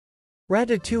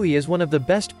Ratatouille is one of the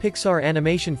best Pixar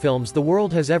animation films the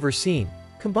world has ever seen,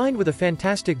 combined with a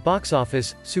fantastic box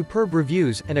office, superb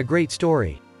reviews, and a great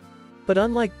story. But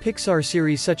unlike Pixar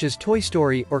series such as Toy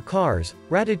Story or Cars,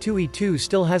 Ratatouille 2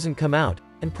 still hasn't come out,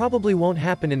 and probably won't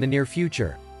happen in the near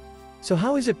future. So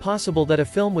how is it possible that a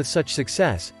film with such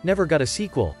success never got a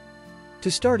sequel?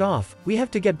 To start off, we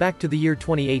have to get back to the year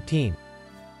 2018.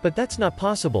 But that's not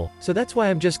possible, so that's why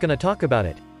I'm just gonna talk about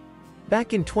it.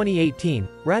 Back in 2018,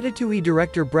 Ratatouille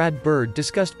director Brad Bird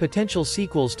discussed potential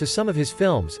sequels to some of his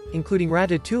films, including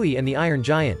Ratatouille and the Iron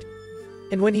Giant.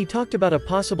 And when he talked about a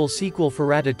possible sequel for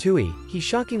Ratatouille, he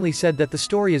shockingly said that the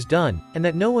story is done, and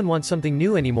that no one wants something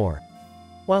new anymore.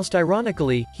 Whilst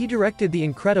ironically, he directed The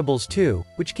Incredibles 2,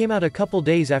 which came out a couple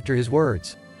days after his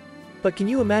words. But can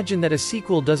you imagine that a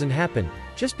sequel doesn't happen,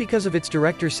 just because of its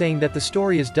director saying that the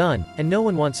story is done, and no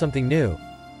one wants something new?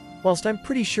 Whilst I'm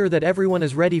pretty sure that everyone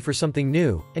is ready for something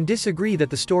new, and disagree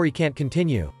that the story can't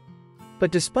continue.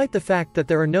 But despite the fact that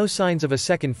there are no signs of a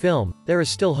second film, there is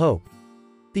still hope.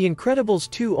 The Incredibles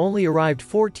 2 only arrived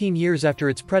 14 years after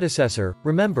its predecessor,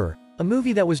 remember, a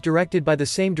movie that was directed by the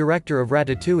same director of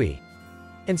Ratatouille.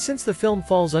 And since the film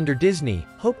falls under Disney,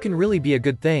 hope can really be a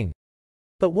good thing.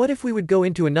 But what if we would go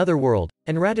into another world,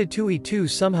 and Ratatouille 2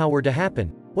 somehow were to happen?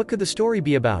 What could the story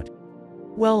be about?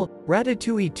 Well,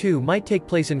 Ratatouille 2 might take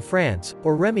place in France,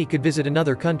 or Remy could visit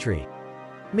another country.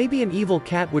 Maybe an evil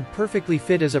cat would perfectly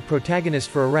fit as a protagonist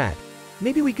for a rat.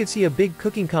 Maybe we could see a big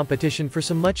cooking competition for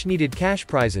some much-needed cash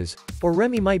prizes, or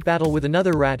Remy might battle with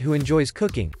another rat who enjoys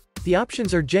cooking. The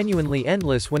options are genuinely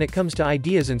endless when it comes to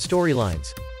ideas and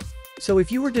storylines. So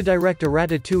if you were to direct a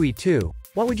Ratatouille 2,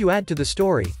 what would you add to the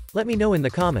story? Let me know in the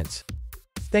comments.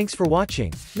 Thanks for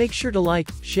watching. Make sure to like,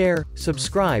 share,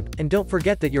 subscribe, and don't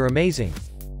forget that you're amazing.